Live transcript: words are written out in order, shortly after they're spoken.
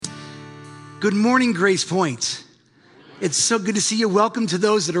Good morning, Grace Point. It's so good to see you. Welcome to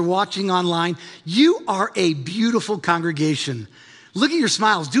those that are watching online. You are a beautiful congregation. Look at your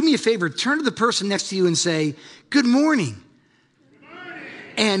smiles. Do me a favor. Turn to the person next to you and say, good morning. Good morning.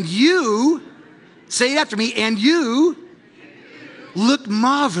 And you, say it after me, and you look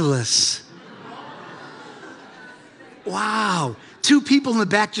marvelous. Wow. 2 people in the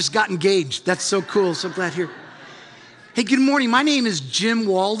back just got engaged. That's so cool. So glad here. Hey, good morning. My name is Jim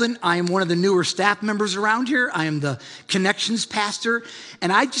Walden. I am one of the newer staff members around here. I am the Connections Pastor, and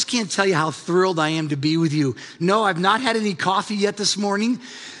I just can't tell you how thrilled I am to be with you. No, I've not had any coffee yet this morning,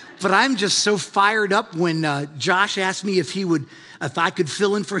 but I'm just so fired up. When Josh asked me if I could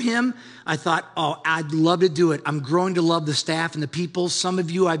fill in for him, I thought, oh, I'd love to do it. I'm growing to love the staff and the people. Some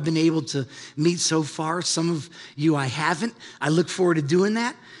of you I've been able to meet so far. Some of you I haven't. I look forward to doing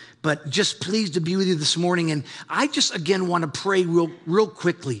that. But just pleased to be with you this morning. And I just, again, want to pray real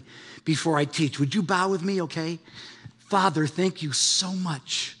quickly before I teach. Would you bow with me, okay? Father, thank you so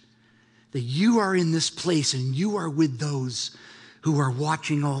much that you are in this place and you are with those who are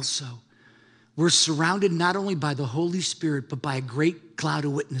watching also. We're surrounded not only by the Holy Spirit, but by a great cloud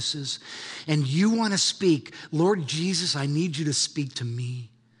of witnesses. And you want to speak. Lord Jesus, I need you to speak to me.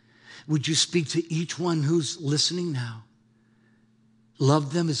 Would you speak to each one who's listening now?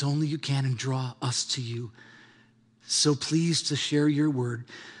 Love them as only you can and draw us to you. So pleased to share your word.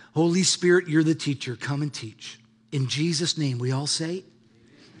 Holy Spirit, you're the teacher. Come and teach. In Jesus' name, we all say,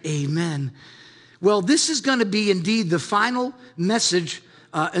 amen. Well, this is going to be indeed the final message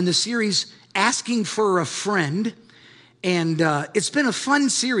in the series, Asking for a Friend. And it's been a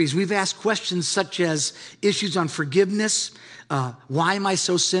fun series. We've asked questions such as issues on forgiveness. Why am I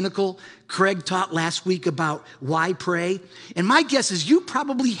so cynical? Craig taught last week about why pray. And my guess is you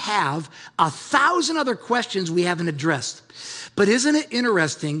probably have 1,000 other questions we haven't addressed. But isn't it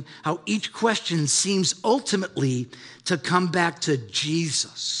interesting how each question seems ultimately to come back to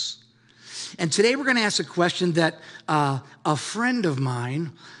Jesus? And today we're going to ask a question that a friend of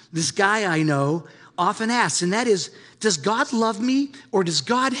mine, this guy I know, often asks, and that is, does God love me or does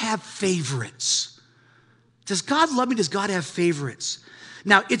God have favorites? Does God love me? Does God have favorites?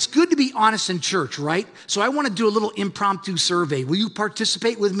 Now, it's good to be honest in church, right? So I want to do a little impromptu survey. Will you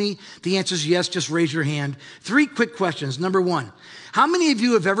participate with me? The answer is yes. Just raise your hand. 3 quick questions. Number 1, how many of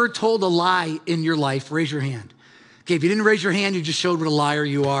you have ever told a lie in your life? Raise your hand. Okay, if you didn't raise your hand, you just showed what a liar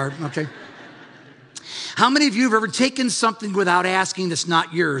you are, okay? How many of you have ever taken something without asking that's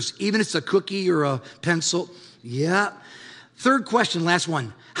not yours, even if it's a cookie or a pencil? Yeah. 3rd question, last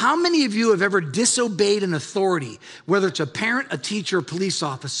one. How many of you have ever disobeyed an authority, whether it's a parent, a teacher, a police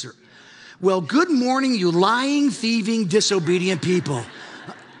officer? Well, good morning, you lying, thieving, disobedient people.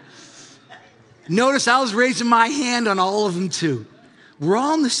 Notice I was raising my hand on all of them too. We're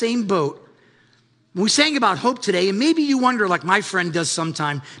all in the same boat. We sang about hope today, and maybe you wonder, like my friend does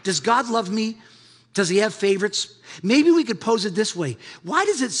sometime, does God love me? Does he have favorites? Maybe we could pose it this way. Why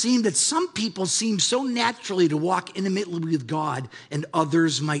does it seem that some people seem so naturally to walk intimately with God and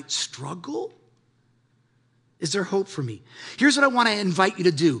others might struggle? Is there hope for me? Here's what I want to invite you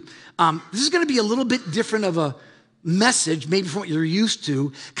to do. This is going to be a little bit different of a message, maybe from what you're used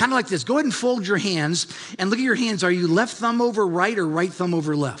to. Kind of like this. Go ahead and fold your hands and look at your hands. Are you left thumb over right or right thumb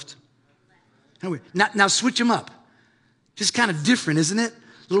over left? Now switch them up. Just kind of different, isn't it?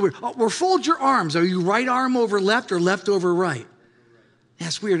 A little weird. Oh, or fold your arms. Are you right arm over left or left over right?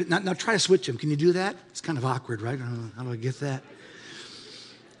 That's weird. Now try to switch them. Can you do that? It's kind of awkward, right? I don't know. How do I get that?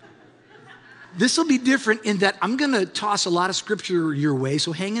 This will be different in that I'm going to toss a lot of scripture your way,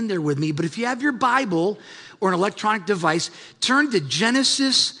 so hang in there with me. But if you have your Bible or an electronic device, turn to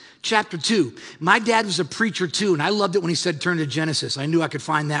Genesis chapter 2. My dad was a preacher too, and I loved it when he said turn to Genesis. I knew I could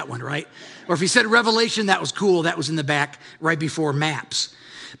find that one, right? Or if he said Revelation, that was cool. That was in the back right before maps.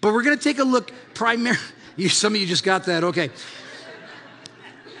 But we're going to take a look primarily, some of you just got that, okay.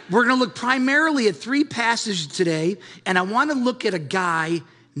 We're going to look primarily at 3 passages today, and I want to look at a guy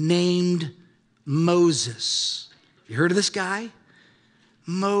named Moses. You heard of this guy?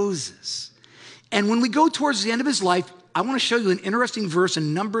 Moses. And when we go towards the end of his life, I want to show you an interesting verse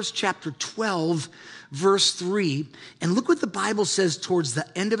in Numbers chapter 12, verse 3. And look what the Bible says towards the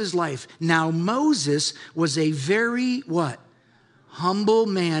end of his life. Now Moses was a very, what? Humble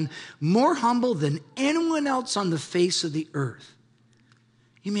man, more humble than anyone else on the face of the earth.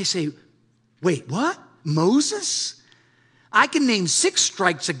 You may say, wait, what? Moses? I can name 6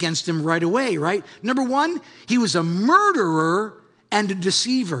 strikes against him right away, right? Number 1, he was a murderer and a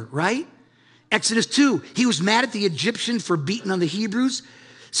deceiver, right? Exodus 2, he was mad at the Egyptian for beating on the Hebrews.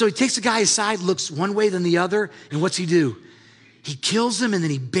 So he takes the guy aside, looks one way then the other, and what's he do? He kills him and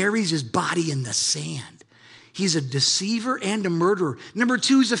then he buries his body in the sand. He's a deceiver and a murderer. Number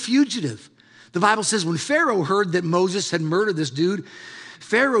 2, he's a fugitive. The Bible says when Pharaoh heard that Moses had murdered this dude,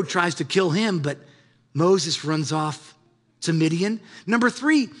 Pharaoh tries to kill him, but Moses runs off to Midian. Number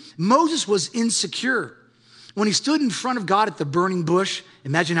 3, Moses was insecure. When he stood in front of God at the burning bush,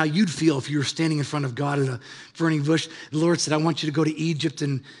 imagine how you'd feel if you were standing in front of God at a burning bush. The Lord said, I want you to go to Egypt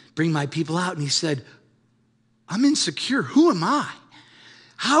and bring my people out. And he said, I'm insecure. Who am I?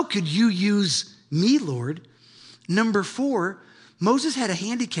 How could you use me, Lord? Number 4, Moses had a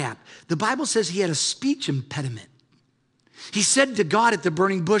handicap. The Bible says he had a speech impediment. He said to God at the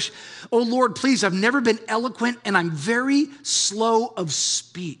burning bush, oh Lord, please, I've never been eloquent and I'm very slow of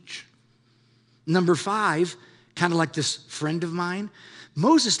speech. Number 5, kind of like this friend of mine,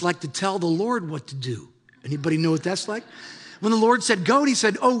 Moses liked to tell the Lord what to do. Anybody know what that's like? When the Lord said go, and he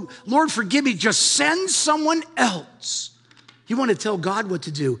said, oh, Lord, forgive me, just send someone else. He wanted to tell God what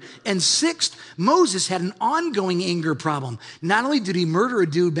to do. And 6th, Moses had an ongoing anger problem. Not only did he murder a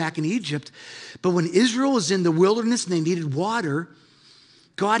dude back in Egypt, but when Israel was in the wilderness and they needed water,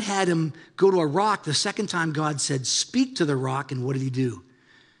 God had him go to a rock. The second time God said, speak to the rock, and what did he do?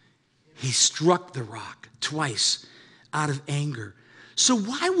 He struck the rock twice out of anger. So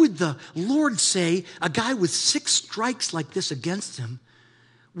why would the Lord say a guy with 6 strikes like this against him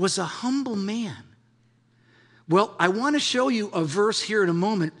was a humble man? Well, I want to show you a verse here in a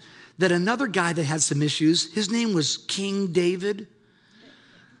moment that another guy that had some issues, his name was King David.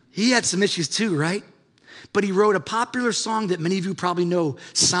 He had some issues too, right? But he wrote a popular song that many of you probably know,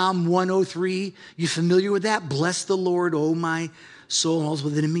 Psalm 103. You familiar with that? Bless the Lord, oh my soul, and all's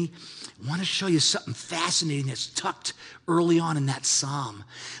within me. I want to show you something fascinating that's tucked early on in that psalm.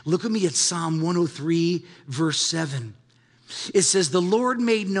 Look with me at Psalm 103, verse 7. It says, the Lord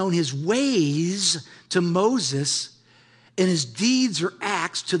made known his ways to Moses and his deeds or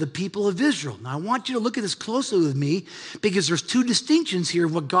acts to the people of Israel. Now, I want you to look at this closely with me because there's 2 distinctions here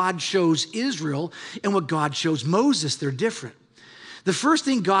of what God shows Israel and what God shows Moses. They're different. The first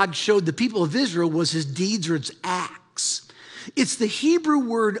thing God showed the people of Israel was his deeds or its acts. It's the Hebrew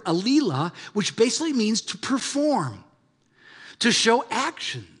word alila, which basically means to perform, to show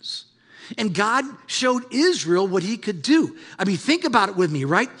actions. And God showed Israel what he could do. I mean, think about it with me,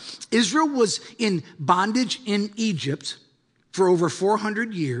 right? Israel was in bondage in Egypt for over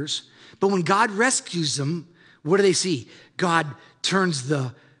 400 years. But when God rescues them, what do they see? God turns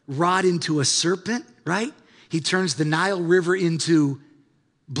the rod into a serpent, right? He turns the Nile River into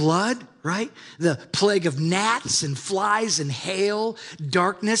blood, right? The plague of gnats and flies and hail,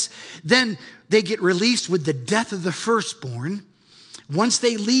 darkness. Then they get released with the death of the firstborn. Once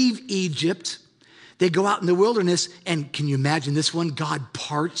they leave Egypt, they go out in the wilderness, and can you imagine this one? God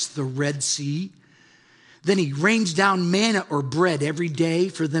parts the Red Sea. Then he rains down manna or bread every day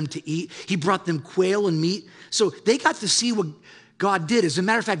for them to eat. He brought them quail and meat. So they got to see what God did. As a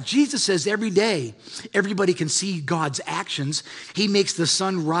matter of fact, Jesus says every day, everybody can see God's actions. He makes the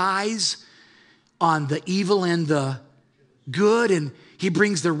sun rise on the evil and the good, and he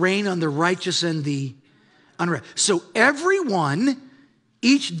brings the rain on the righteous and the unrighteous. So everyone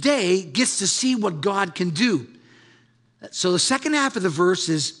each day gets to see what God can do. So the second half of the verse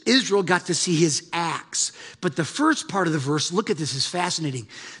is Israel got to see his acts. But the first part of the verse, look at this, is fascinating.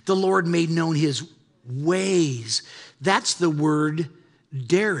 The Lord made known his ways. That's the word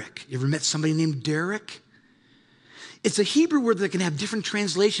Derek. You ever met somebody named Derek? It's a Hebrew word that can have different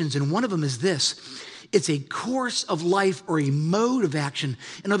translations, and one of them is this. It's a course of life or a mode of action.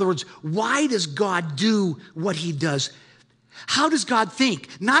 In other words, why does God do what he does? How does God think?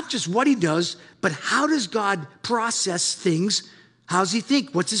 Not just what he does, but how does God process things? How does he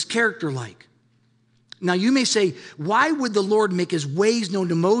think? What's his character like? Now you may say, why would the Lord make his ways known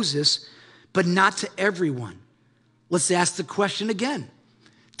to Moses, but not to everyone? Let's ask the question again.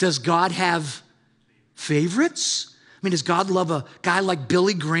 Does God have favorites? I mean, does God love a guy like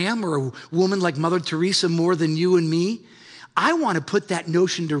Billy Graham or a woman like Mother Teresa more than you and me? I want to put that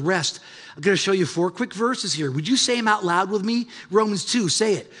notion to rest. I'm going to show you 4 quick verses here. Would you say them out loud with me? Romans 2,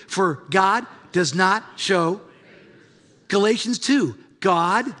 say it. For God does not show. Galatians 2,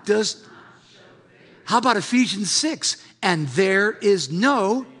 God does. How about Ephesians 6? And there is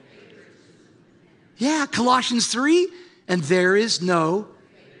no. Yeah, Colossians 3, and there is no.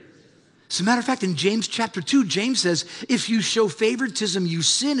 As a matter of fact, in James chapter 2, James says, if you show favoritism, you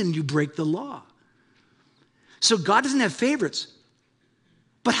sin and you break the law. So God doesn't have favorites.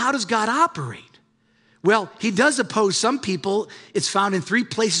 But how does God operate? Well, he does oppose some people. It's found in 3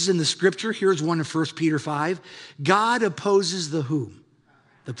 places in the scripture. Here's one in 1 Peter 5. God opposes the whom?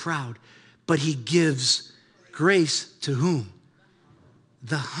 The proud. But he gives grace to whom?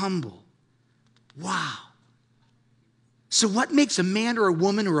 the humble. Wow. So what makes a man or a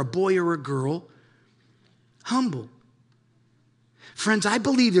woman or a boy or a girl humble? Friends, I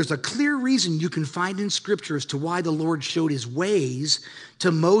believe there's a clear reason you can find in Scripture as to why the Lord showed his ways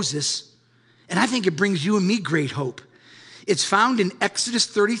to Moses, and I think it brings you and me great hope. It's found in Exodus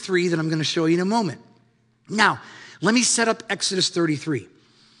 33 that I'm going to show you in a moment. Now, let me set up Exodus 33.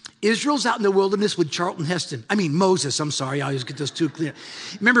 Israel's out in the wilderness with Moses, I'm sorry, I always get those two clear.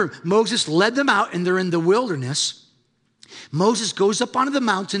 Remember, Moses led them out and they're in the wilderness. Moses goes up onto the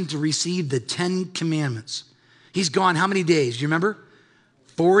mountain to receive the 10 commandments. He's gone how many days? You remember?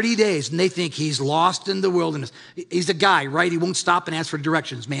 40 days, and they think he's lost in the wilderness. He's a guy, right? He won't stop and ask for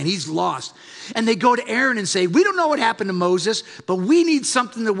directions, man. He's lost. And they go to Aaron and say, we don't know what happened to Moses, but we need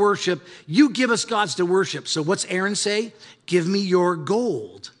something to worship. You give us gods to worship. So what's Aaron say? Give me your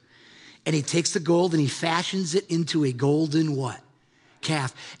gold. And he takes the gold and he fashions it into a golden what?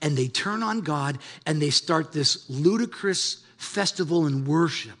 Calf. And they turn on God and they start this ludicrous festival and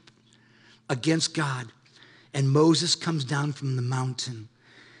worship against God. And Moses comes down from the mountain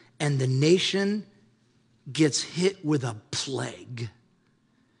and the nation gets hit with a plague.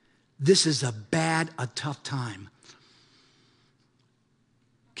 This is a tough time.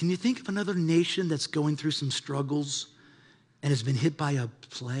 Can you think of another nation that's going through some struggles and has been hit by a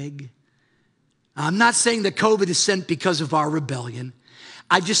plague? I'm not saying that COVID is sent because of our rebellion.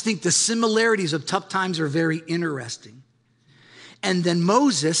 I just think the similarities of tough times are very interesting. And then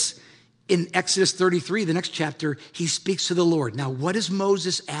Moses, in Exodus 33, the next chapter, he speaks to the Lord. Now, what does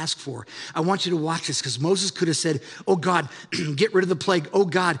Moses ask for? I want you to watch this because Moses could have said, oh God, get rid of the plague. Oh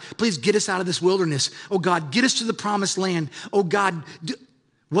God, please get us out of this wilderness. Oh God, get us to the promised land. Oh God,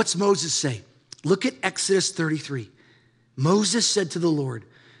 what's Moses say? Look at Exodus 33. Moses said to the Lord,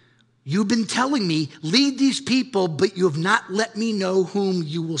 you've been telling me, lead these people, but you have not let me know whom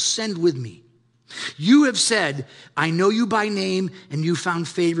you will send with me. You have said, I know you by name, and you found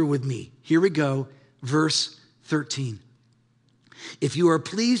favor with me. Here we go, verse 13. If you are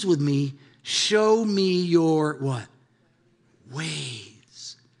pleased with me, show me your what?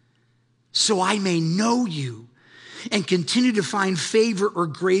 Ways. So I may know you and continue to find favor or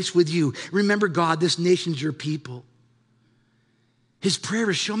grace with you. Remember, God, this nation's your people. His prayer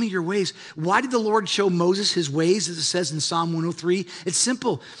is, show me your ways. Why did the Lord show Moses his ways, as it says in Psalm 103? It's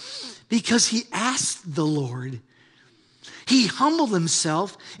simple. Because he asked the Lord. He humbled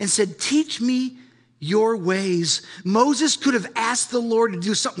himself and said, teach me your ways. Moses could have asked the Lord to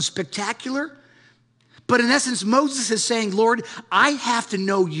do something spectacular. But in essence, Moses is saying, Lord, I have to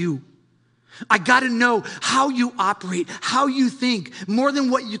know you. I got to know how you operate, how you think, more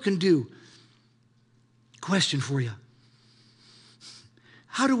than what you can do. Question for you.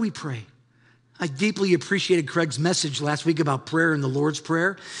 How do we pray? I deeply appreciated Craig's message last week about prayer and the Lord's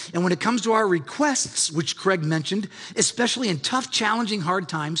Prayer. And when it comes to our requests, which Craig mentioned, especially in tough, challenging, hard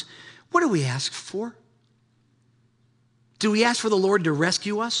times, what do we ask for? Do we ask for the Lord to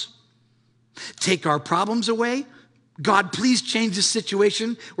rescue us? Take our problems away? God, please change this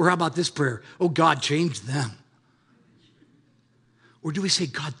situation? Or how about this prayer? Oh, God, change them. Or do we say,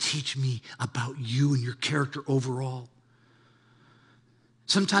 God, teach me about you and your character overall?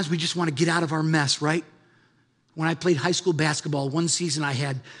 Sometimes we just want to get out of our mess, right? When I played high school basketball, one season I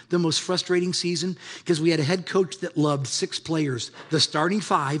had the most frustrating season because we had a head coach that loved 6 players, the starting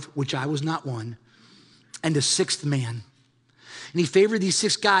 5, which I was not one, and a 6th man. And he favored these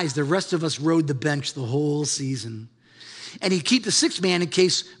 6 guys. The rest of us rode the bench the whole season. And he'd keep the 6th man in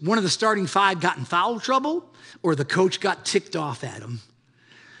case one of the starting 5 got in foul trouble or the coach got ticked off at him.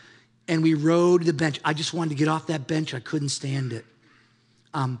 And we rode the bench. I just wanted to get off that bench. I couldn't stand it.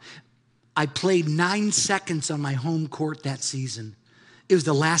 I played 9 seconds on my home court that season. It was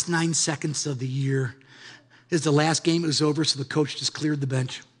the last 9 seconds of the year. It was the last game. It was over, so the coach just cleared the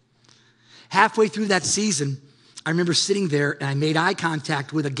bench. Halfway through that season, I remember sitting there, and I made eye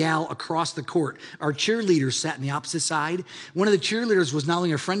contact with a gal across the court. Our cheerleaders sat on the opposite side. One of the cheerleaders was not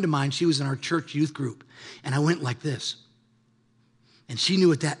only a friend of mine, she was in our church youth group. And I went like this. And she knew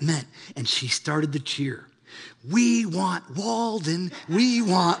what that meant, and she started to cheer. We want Walden. We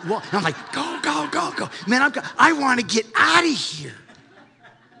want Walden. And I'm like, go, go, go, go. Man, I want to get out of here.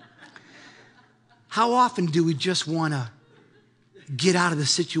 How often do we just want to get out of the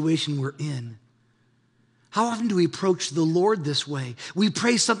situation we're in? How often do we approach the Lord this way? We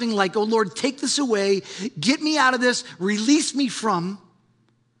pray something like, oh Lord, take this away. Get me out of this. Release me from.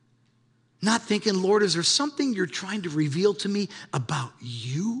 Not thinking, Lord, is there something you're trying to reveal to me about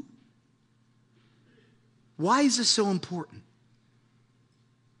you? Why is this so important?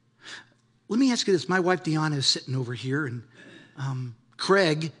 Let me ask you this. My wife, Deanna, is sitting over here, and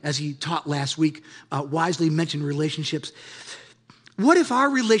Craig, as he taught last week, wisely mentioned relationships. What if our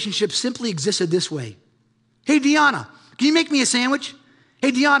relationship simply existed this way? Hey, Deanna, can you make me a sandwich?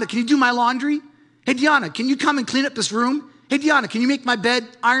 Hey, Deanna, can you do my laundry? Hey, Deanna, can you come and clean up this room? Hey, Deanna, can you make my bed,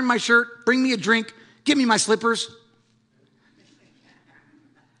 iron my shirt, bring me a drink, give me my slippers?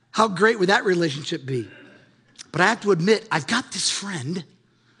 How great would that relationship be? But I have to admit, I've got this friend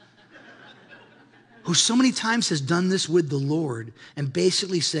who so many times has done this with the Lord and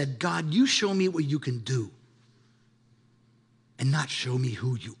basically said, God, you show me what you can do and not show me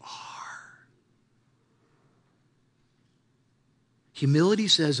who you are. Humility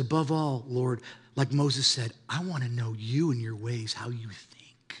says, above all, Lord, like Moses said, I want to know you and your ways, how you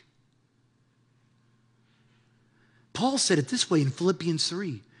think. Paul said it this way in Philippians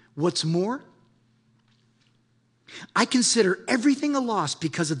 3. What's more, I consider everything a loss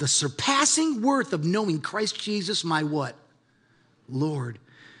because of the surpassing worth of knowing Christ Jesus, my what? Lord,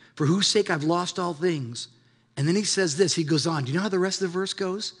 for whose sake I've lost all things. And then he says this, he goes on. Do you know how the rest of the verse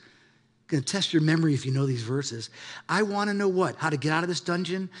goes? I'm going to test your memory if you know these verses. I want to know what? How to get out of this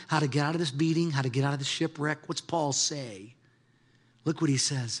dungeon, how to get out of this beating, how to get out of this shipwreck. What's Paul say? Look what he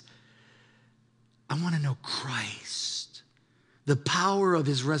says. I want to know Christ, the power of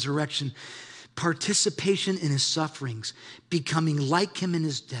his resurrection, participation in his sufferings, becoming like him in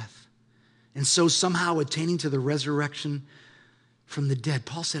his death, and so somehow attaining to the resurrection from the dead.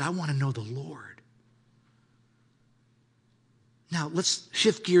 Paul said, I want to know the Lord. Now, let's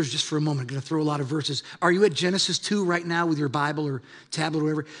shift gears just for a moment. I'm going to throw a lot of verses. Are you at Genesis 2 right now with your Bible or tablet or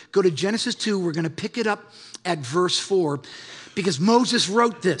whatever? Go to Genesis 2. We're going to pick it up at verse 4 because Moses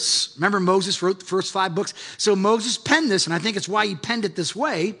wrote this. Remember, Moses wrote the first 5 books. So Moses penned this, and I think it's why he penned it this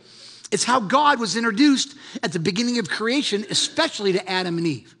way. It's how God was introduced at the beginning of creation, especially to Adam and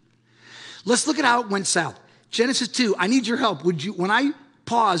Eve. Let's look at how it went south. Genesis 2, I need your help. When I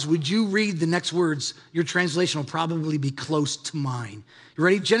pause, would you read the next words? Your translation will probably be close to mine. You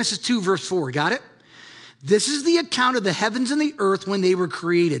ready? Genesis 2, verse 4. Got it? This is the account of the heavens and the earth when they were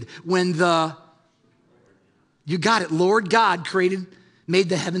created. You got it, Lord God made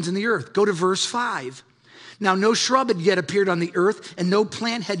the heavens and the earth. Go to verse 5. Now, no shrub had yet appeared on the earth, and no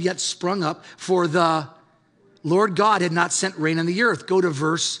plant had yet sprung up, for the Lord God had not sent rain on the earth. Go to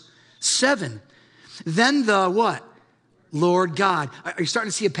verse 7. Then the what? Lord God. Are you starting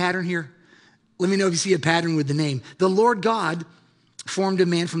to see a pattern here? Let me know if you see a pattern with the name. The Lord God formed a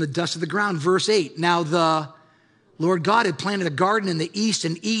man from the dust of the ground. Verse 8. Now the Lord God had planted a garden in the east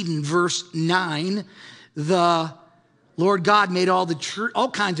in Eden. Verse 9. The Lord God made all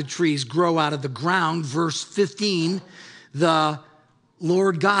kinds of trees grow out of the ground. Verse 15. The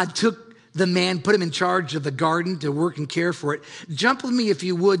Lord God took the man, put him in charge of the garden to work and care for it. Jump with me, if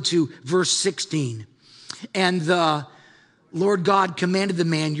you would, to verse 16. And the Lord God commanded the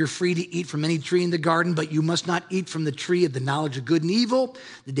man, you're free to eat from any tree in the garden, but you must not eat from the tree of the knowledge of good and evil.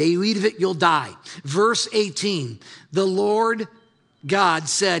 The day you eat of it, you'll die. Verse 18, the Lord God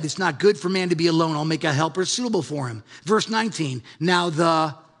said, it's not good for man to be alone. I'll make a helper suitable for him. Verse 19, now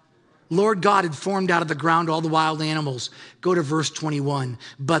the Lord God had formed out of the ground all the wild animals. Go to verse 21.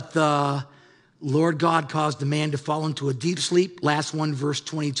 But the Lord God caused the man to fall into a deep sleep. Last one, verse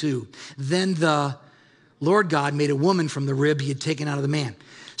 22. Then the Lord God made a woman from the rib he had taken out of the man.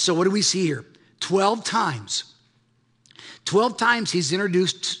 So what do we see here? 12 times. 12 times he's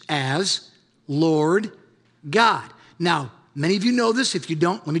introduced as Lord God. Now, many of you know this. If you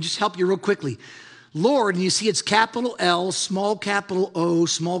don't, let me just help you real quickly. Lord, and you see it's capital L, small capital O,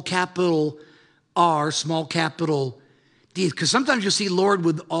 small capital R, small capital D. Because sometimes you'll see Lord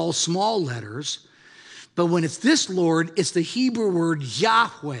with all small letters. But when it's this Lord, it's the Hebrew word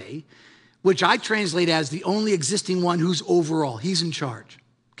Yahweh, which I translate as the only existing one who's overall. He's in charge,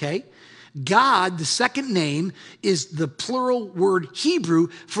 okay? God, the second name, is the plural word Hebrew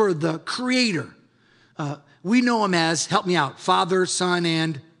for the creator. We know him as, help me out, Father, Son,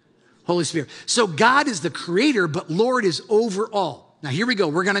 and Holy Spirit. So God is the creator, but Lord is over all. Now here we go.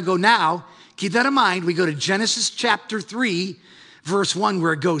 We're going to go now. Keep that in mind. We go to Genesis chapter 3, verse 1,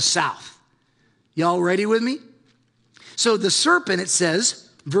 where it goes south. Y'all ready with me? So the serpent, it says,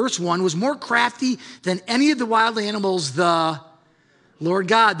 verse 1, was more crafty than any of the wild animals the Lord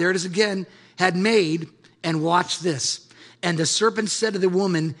God, there it is again, had made. And watch this. And the serpent said to the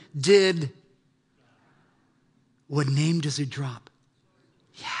woman, what name does it drop?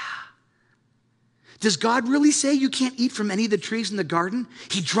 Yeah. Does God really say you can't eat from any of the trees in the garden?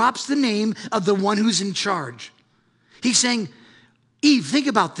 He drops the name of the one who's in charge. He's saying, Eve, think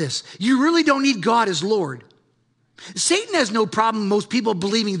about this. You really don't need God as Lord. Satan has no problem most people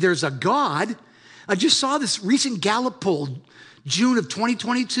believing there's a God. I just saw this recent Gallup poll. June of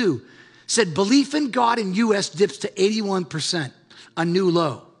 2022, said belief in God in U.S. dips to 81%, a new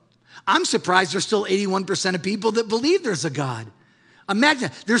low. I'm surprised there's still 81% of people that believe there's a God. Imagine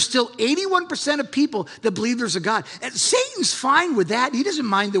that. There's still 81% of people that believe there's a God. And Satan's fine with that. He doesn't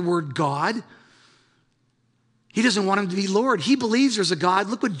mind the word God. He doesn't want him to be Lord. He believes there's a God.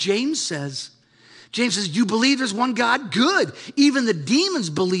 Look what James says. James says, you believe there's one God? Good. Even the demons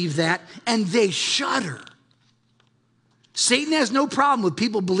believe that, and they shudder. Satan has no problem with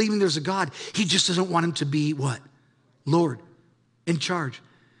people believing there's a God. He just doesn't want him to be what? Lord, in charge.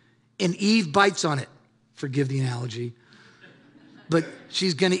 And Eve bites on it. Forgive the analogy. But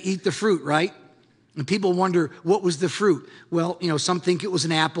she's going to eat the fruit, right? And people wonder, what was the fruit? Well, some think it was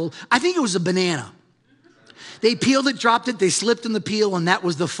an apple. I think it was a banana. They peeled it, dropped it, they slipped in the peel, and that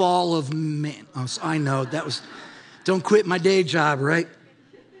was the fall of man. Oh, I know, don't quit my day job, right?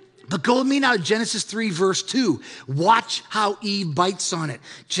 But go with me now to Genesis 3, verse 2. Watch how Eve bites on it.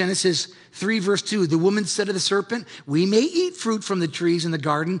 Genesis 3, verse 2. The woman said to the serpent, we may eat fruit from the trees in the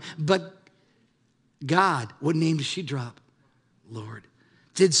garden, but God, what name does she drop? Lord.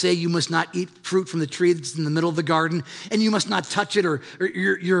 Did say you must not eat fruit from the tree that's in the middle of the garden, and you must not touch it or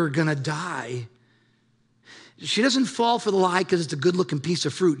you're going to die. She doesn't fall for the lie because it's a good-looking piece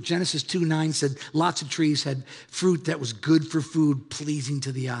of fruit. Genesis 2:9 said lots of trees had fruit that was good for food, pleasing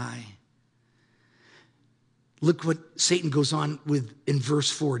to the eye. Look what Satan goes on with in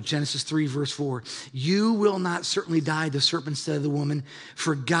verse 4, Genesis 3, verse 4. You will not certainly die, the serpent said to the woman,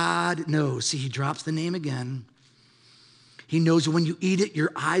 for God knows. See, he drops the name again. He knows when you eat it,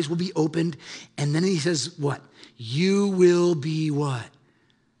 your eyes will be opened. And then he says what? You will be what?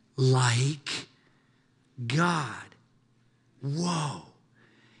 Like God. Whoa.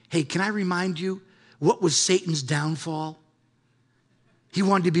 Hey, can I remind you, what was Satan's downfall? He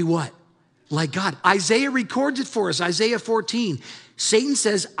wanted to be what? Like God. Isaiah records it for us. Isaiah 14. Satan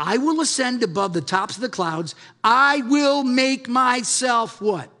says, I will ascend above the tops of the clouds. I will make myself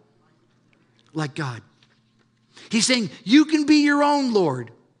what? Like God. He's saying, you can be your own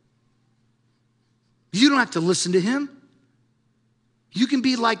Lord. You don't have to listen to him. You can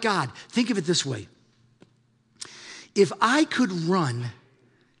be like God. Think of it this way. If I could run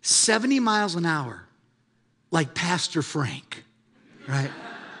 70 miles an hour like Pastor Frank, right?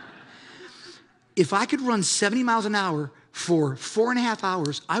 If I could run 70 miles an hour for 4.5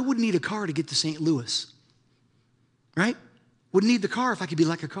 hours, I wouldn't need a car to get to St. Louis, right? Wouldn't need the car if I could be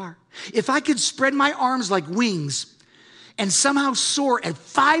like a car. If I could spread my arms like wings and somehow soar at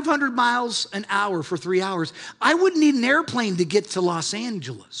 500 miles an hour for 3 hours, I wouldn't need an airplane to get to Los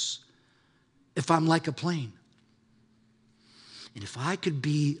Angeles if I'm like a plane. And if I could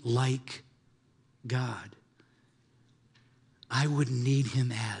be like God, I wouldn't need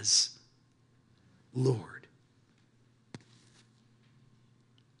him as Lord.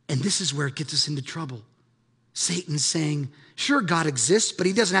 And this is where it gets us into trouble. Satan's saying, sure, God exists, but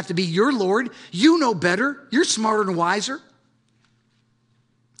he doesn't have to be your Lord. You know better. You're smarter and wiser.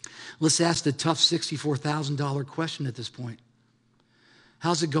 Let's ask the tough $64,000 question at this point.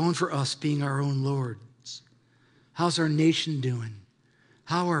 How's it going for us being our own Lords? How's our nation doing?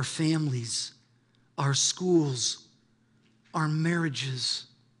 How are our families, our schools, our marriages?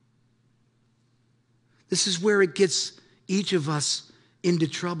 This is where it gets each of us into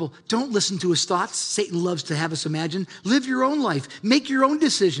trouble. Don't listen to his thoughts. Satan loves to have us imagine. Live your own life. Make your own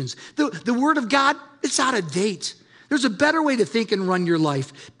decisions. The word of God, it's out of date. There's a better way to think and run your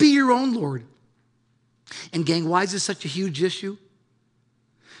life. Be your own Lord. And gang, why is this such a huge issue?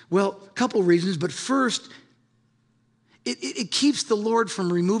 Well, a couple reasons, but first, it keeps the Lord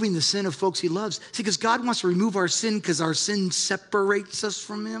from removing the sin of folks he loves. See, because God wants to remove our sin because our sin separates us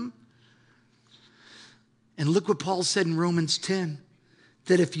from him. And look what Paul said in Romans 10,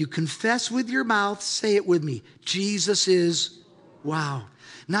 that if you confess with your mouth, say it with me, Jesus is, wow,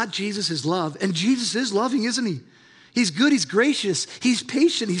 not Jesus is love. And Jesus is loving, isn't he? He's good, he's gracious, he's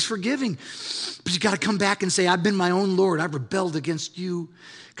patient, he's forgiving. But you got to come back and say, I've been my own Lord. I've rebelled against you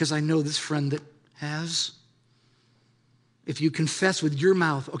because I know this friend that has. If you confess with your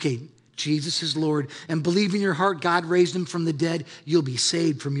mouth, okay, Jesus is Lord, and believe in your heart God raised him from the dead, you'll be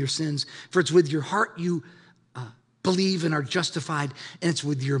saved from your sins. For it's with your heart you believe and are justified, and it's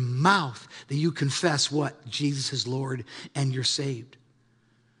with your mouth that you confess what? Jesus is Lord, and you're saved.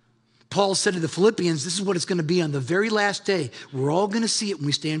 Paul said to the Philippians, this is what it's going to be on the very last day. We're all going to see it when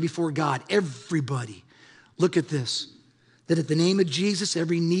we stand before God. Everybody. Look at this. That at the name of Jesus,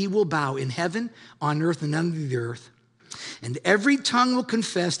 every knee will bow in heaven, on earth, and under the earth. And every tongue will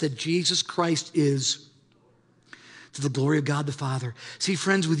confess that Jesus Christ is to the glory of God the Father. See,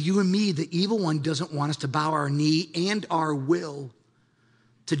 friends, with you and me, the evil one doesn't want us to bow our knee and our will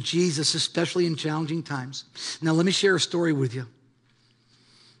to Jesus, especially in challenging times. Now, let me share a story with you.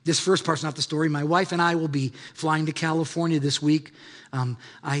 This first part's not the story. My wife and I will be flying to California this week.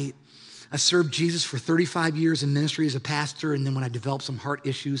 I served Jesus for 35 years in ministry as a pastor, and then when I developed some heart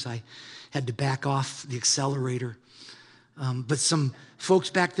issues, I had to back off the accelerator. But some folks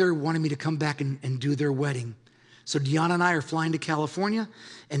back there wanted me to come back and do their wedding. So Deanna and I are flying to California,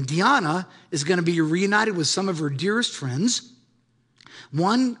 and Deanna is going to be reunited with some of her dearest friends.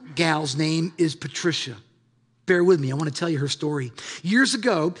 One gal's name is Patricia. Bear with me. I want to tell you her story. Years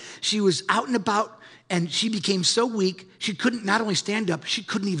ago, she was out and about, and she became so weak, she couldn't not only stand up, she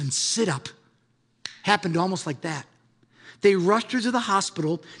couldn't even sit up. Happened almost like that. They rushed her to the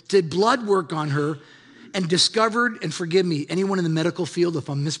hospital, did blood work on her, and discovered, and forgive me, anyone in the medical field, if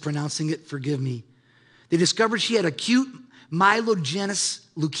I'm mispronouncing it, forgive me. They discovered she had acute myelogenous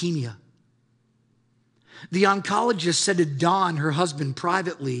leukemia. The oncologist said to Don, her husband,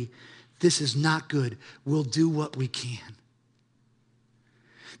 privately, "This is not good. We'll do what we can."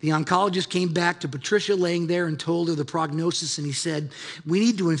 The oncologist came back to Patricia laying there and told her the prognosis, and he said, "We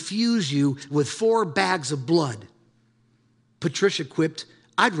need to infuse you with 4 bags of blood." Patricia quipped,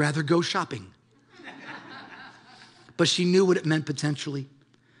 "I'd rather go shopping." But she knew what it meant potentially.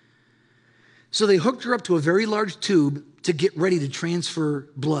 So they hooked her up to a very large tube to get ready to transfer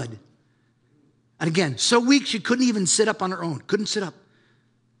blood. And again, so weak she couldn't even sit up on her own, couldn't sit up.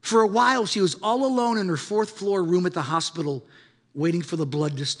 For a while, she was all alone in her 4th floor room at the hospital, waiting for the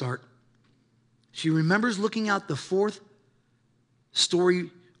blood to start. She remembers looking out the 4th story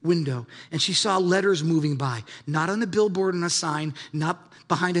window, and she saw letters moving by, not on a billboard and a sign, not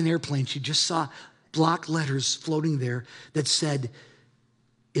behind an airplane. She just saw block letters floating there that said,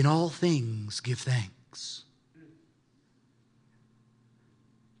 "In all things, give thanks."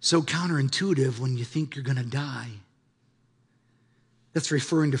 So counterintuitive when you think you're going to die. That's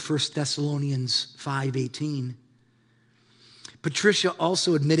referring to 1 Thessalonians 5:18. Patricia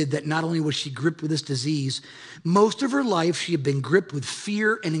also admitted that not only was she gripped with this disease, most of her life she had been gripped with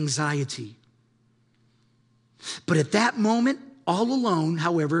fear and anxiety. But at that moment, all alone,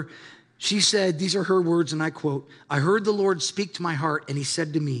 however, she said, these are her words, and I quote, "I heard the Lord speak to my heart, and he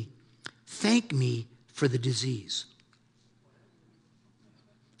said to me, 'Thank me for the disease.'"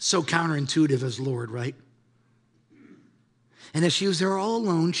 So counterintuitive as Lord, right? And as she was there all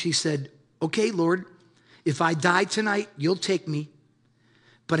alone, she said, "Okay, Lord, if I die tonight, you'll take me.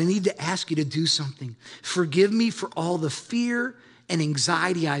 But I need to ask you to do something. Forgive me for all the fear and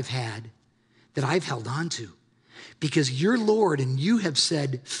anxiety I've had that I've held on to. Because you're Lord and you have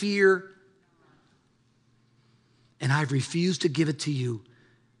said, 'Fear,' and I've refused to give it to you.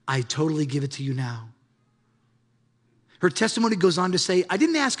 I totally give it to you now." Her testimony goes on to say, "I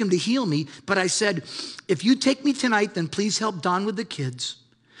didn't ask him to heal me, but I said, 'If you take me tonight, then please help Don with the kids.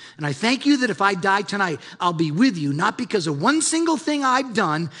 And I thank you that if I die tonight, I'll be with you, not because of one single thing I've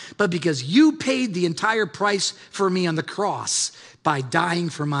done, but because you paid the entire price for me on the cross by dying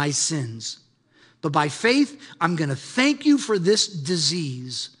for my sins. But by faith, I'm going to thank you for this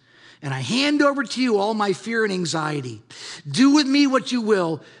disease. And I hand over to you all my fear and anxiety. Do with me what you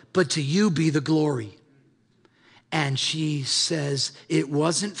will, but to you be the glory.'" And she says, it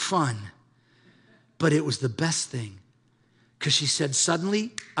wasn't fun, but it was the best thing. Because she said,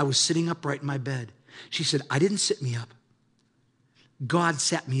 suddenly, I was sitting upright in my bed. She said, I didn't sit me up. God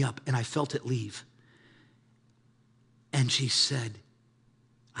sat me up, and I felt it leave. And she said,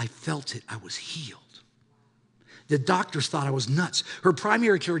 I felt it. I was healed. The doctors thought I was nuts. Her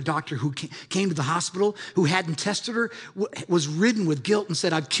primary care doctor who came to the hospital, who hadn't tested her, was ridden with guilt and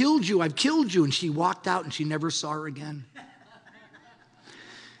said, I've killed you. And she walked out and she never saw her again.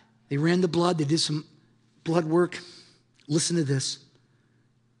 They ran the blood. They did some blood work. Listen to this.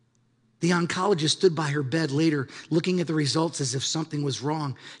 The oncologist stood by her bed later, looking at the results as if something was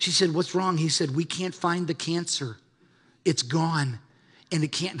wrong. She said, what's wrong? He said, we can't find the cancer. It's gone, and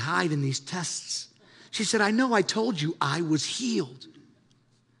it can't hide in these tests. She said, I know, I told you I was healed.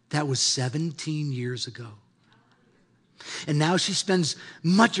 That was 17 years ago. And now she spends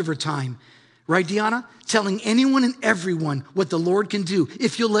much of her time, right, Deanna, telling anyone and everyone what the Lord can do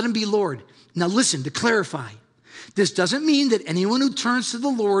if you'll let him be Lord. Now listen, to clarify, this doesn't mean that anyone who turns to the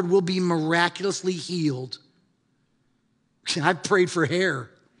Lord will be miraculously healed. I've prayed for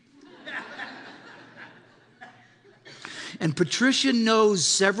hair. And Patricia knows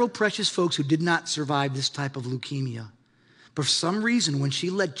several precious folks who did not survive this type of leukemia. But for some reason, when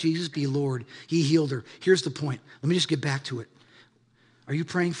she let Jesus be Lord, he healed her. Here's the point. Let me just get back to it. Are you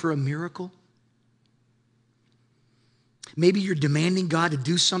praying for a miracle? Maybe you're demanding God to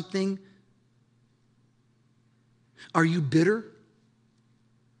do something. Are you bitter?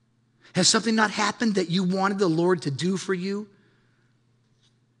 Has something not happened that you wanted the Lord to do for you?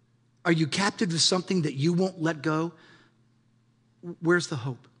 Are you captive to something that you won't let go? Where's the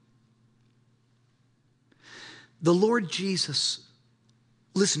hope? The Lord Jesus,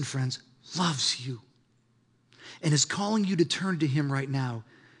 listen, friends, loves you and is calling you to turn to him right now,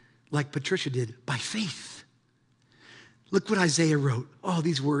 like Patricia did, by faith. Look what Isaiah wrote. Oh,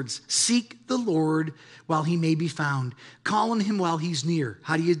 these words. Seek the Lord while he may be found. Call on him while he's near.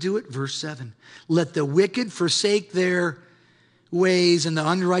 How do you do it? Verse 7. Let the wicked forsake their ways and the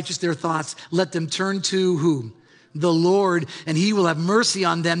unrighteous their thoughts. Let them turn to whom? The Lord, and he will have mercy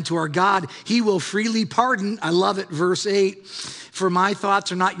on them, to our God. He will freely pardon. I love it. Verse 8. For my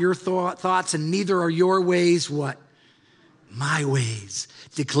thoughts are not your thoughts, and neither are your ways what? My ways,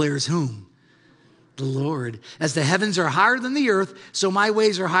 declares whom? The Lord. As the heavens are higher than the earth, so my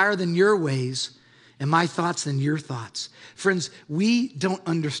ways are higher than your ways, and my thoughts than your thoughts. Friends, we don't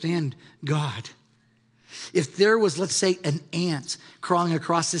understand God. If there was, let's say, an ant crawling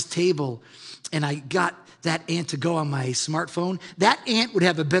across this table, and I got that ant to go on my smartphone, that ant would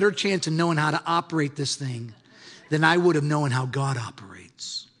have a better chance of knowing how to operate this thing than I would have known how God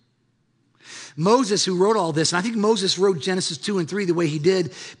operates. Moses, who wrote all this, and I think Moses wrote Genesis 2 and 3 the way he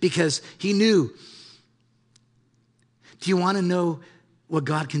did because he knew. Do you want to know what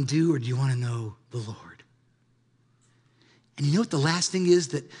God can do, or do you want to know the Lord? And you know what the last thing is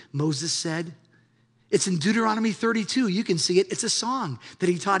that Moses said? It's in Deuteronomy 32. You can see it. It's a song that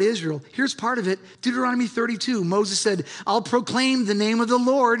he taught Israel. Here's part of it. Deuteronomy 32. Moses said, I'll proclaim the name of the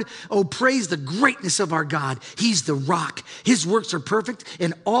Lord. Oh, praise the greatness of our God. He's the rock. His works are perfect,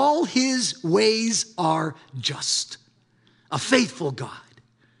 and all his ways are just. A faithful God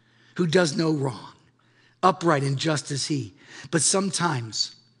who does no wrong, upright and just as he. But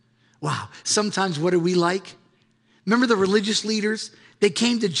sometimes what are we like? Remember the religious leaders? They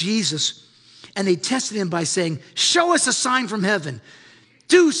came to Jesus and they tested him by saying, show us a sign from heaven.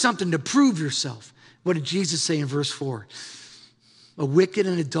 Do something to prove yourself. What did Jesus say in verse 4? A wicked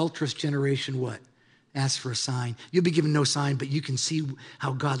and adulterous generation, what? Ask for a sign. You'll be given no sign, but you can see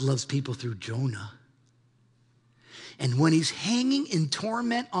how God loves people through Jonah. And when he's hanging in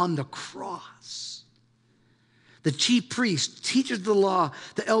torment on the cross, the chief priests, teachers of the law,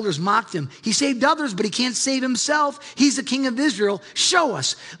 the elders mocked him. He saved others, but he can't save himself. He's the king of Israel. Show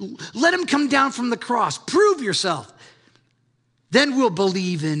us. Let him come down from the cross. Prove yourself. Then we'll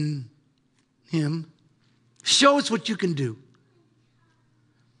believe in him. Show us what you can do.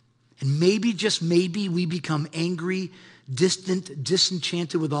 And maybe, just maybe, we become angry, distant,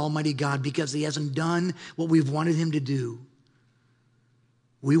 disenchanted with Almighty God because he hasn't done what we've wanted him to do.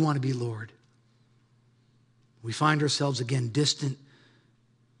 We want to be Lord. We find ourselves again distant,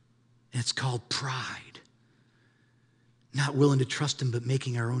 and it's called pride. Not willing to trust him, but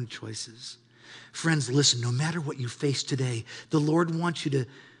making our own choices. Friends, listen, no matter what you face today, the Lord wants you to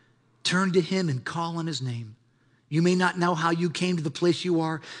turn to him and call on his name. You may not know how you came to the place you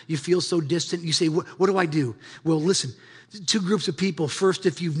are. You feel so distant. You say, what do I do? Well, listen, two groups of people. First,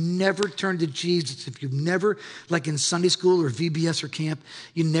 if you've never turned to Jesus, if you've never, like in Sunday school or VBS or camp,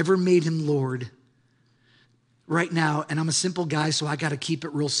 you never made him Lord. Right now, and I'm a simple guy, so I got to keep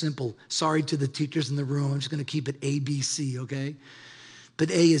it real simple. Sorry to the teachers in the room. I'm just going to keep it ABC, okay?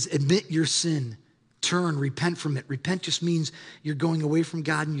 But A is admit your sin. Turn, repent from it. Repent just means you're going away from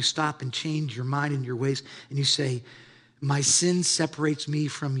God and you stop and change your mind and your ways. And you say, my sin separates me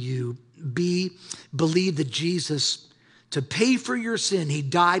from you. B, believe that Jesus, to pay for your sin, he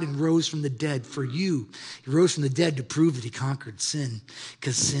died and rose from the dead for you. He rose from the dead to prove that he conquered sin,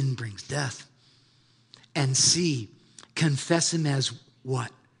 because sin brings death. And C, confess him as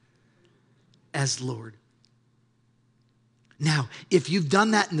what? As Lord. Now, if you've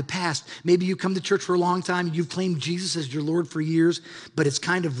done that in the past, maybe you come to church for a long time, you've claimed Jesus as your Lord for years, but it's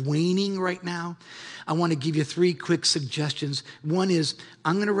kind of waning right now. I want to give you 3 quick suggestions. One is,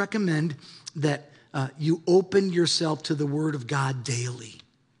 I'm going to recommend that you open yourself to the Word of God daily.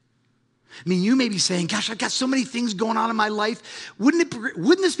 I mean, you may be saying, gosh, I've got so many things going on in my life. Wouldn't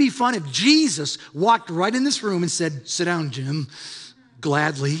this be fun if Jesus walked right in this room and said, sit down, Jim,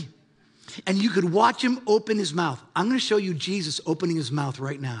 gladly. And you could watch him open his mouth. I'm going to show you Jesus opening his mouth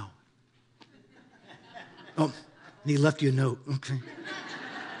right now. Oh, and he left you a note. Okay.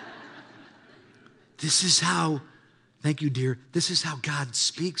 This is how, thank you, dear. This is how God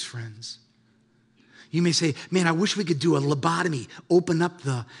speaks, friends. You may say, man, I wish we could do a lobotomy, open up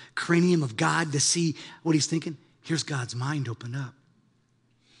the cranium of God to see what he's thinking. Here's God's mind open up.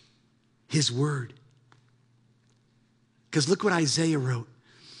 His word. Because look what Isaiah wrote.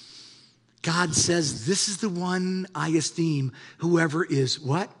 God says, this is the one I esteem, whoever is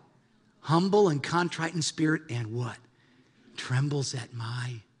what? Humble and contrite in spirit and what? Trembles at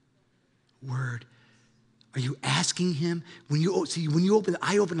my word. Are you asking him? When you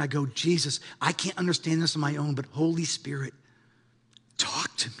open, I go, Jesus, I can't understand this on my own, but Holy Spirit,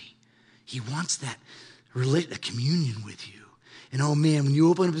 talk to me. He wants that a communion with you. And oh man, when you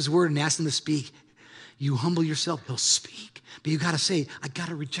open up his word and ask him to speak, you humble yourself, he'll speak. But you got to say, I got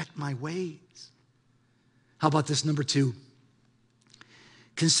to reject my ways. How about this, number 2?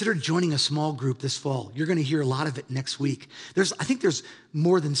 Consider joining a small group this fall. You're going to hear a lot of it next week. I think there's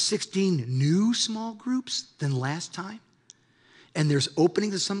more than 16 new small groups than last time. And there's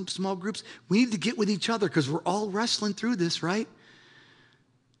opening to some small groups. We need to get with each other because we're all wrestling through this, right?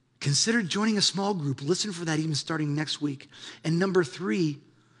 Consider joining a small group. Listen for that even starting next week. And number 3,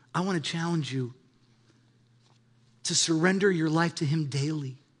 I want to challenge you to surrender your life to him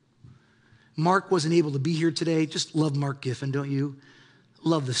daily. Mark wasn't able to be here today. Just love Mark Giffen, don't you?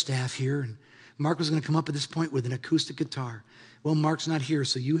 Love the staff here. And Mark was going to come up at this point with an acoustic guitar. Well, Mark's not here,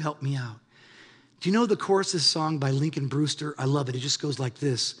 so you help me out. Do you know the chorus of this song by Lincoln Brewster? I love it. It just goes like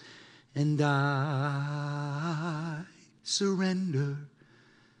this. And I surrender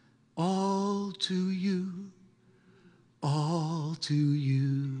all to you, all to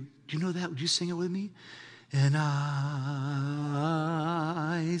you. Do you know that? Would you sing it with me? And I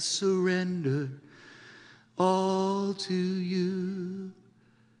surrender all to you,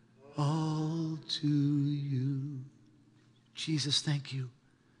 all to you. Jesus, thank you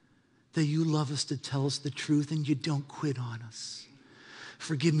that you love us to tell us the truth and you don't quit on us.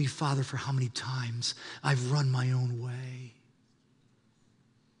 Forgive me, Father, for how many times I've run my own way.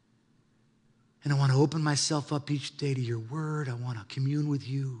 And I want to open myself up each day to your word. I want to commune with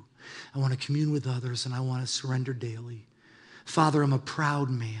you. I want to commune with others, and I want to surrender daily. Father, I'm a proud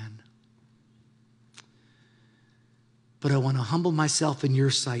man. But I want to humble myself in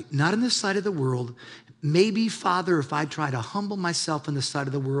your sight, not in the sight of the world. Maybe, Father, if I try to humble myself in the sight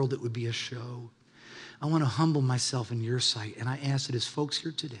of the world, it would be a show. I want to humble myself in your sight. And I ask that as folks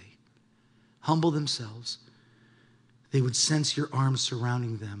here today humble themselves, they would sense your arms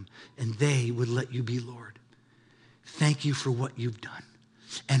surrounding them, and they would let you be Lord. Thank you for what you've done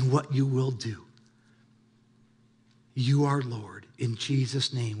and what you will do. You are Lord. In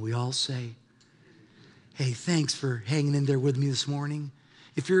Jesus' name, we all say, hey, thanks for hanging in there with me this morning.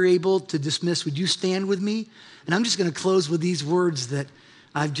 If you're able to dismiss, would you stand with me? And I'm just going to close with these words that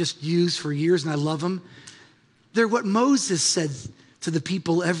I've just used for years, and I love them. They're what Moses said to the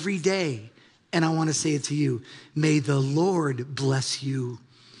people every day. And I want to say it to you. May the Lord bless you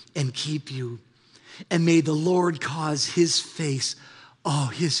and keep you. And may the Lord cause his face,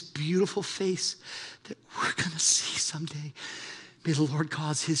 his beautiful face that we're going to see someday. May the Lord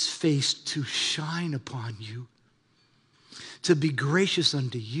cause his face to shine upon you, to be gracious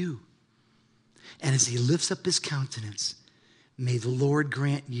unto you. And as he lifts up his countenance, may the Lord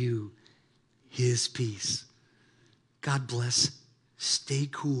grant you his peace. God bless. Stay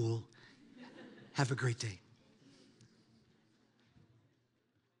cool. Have a great day.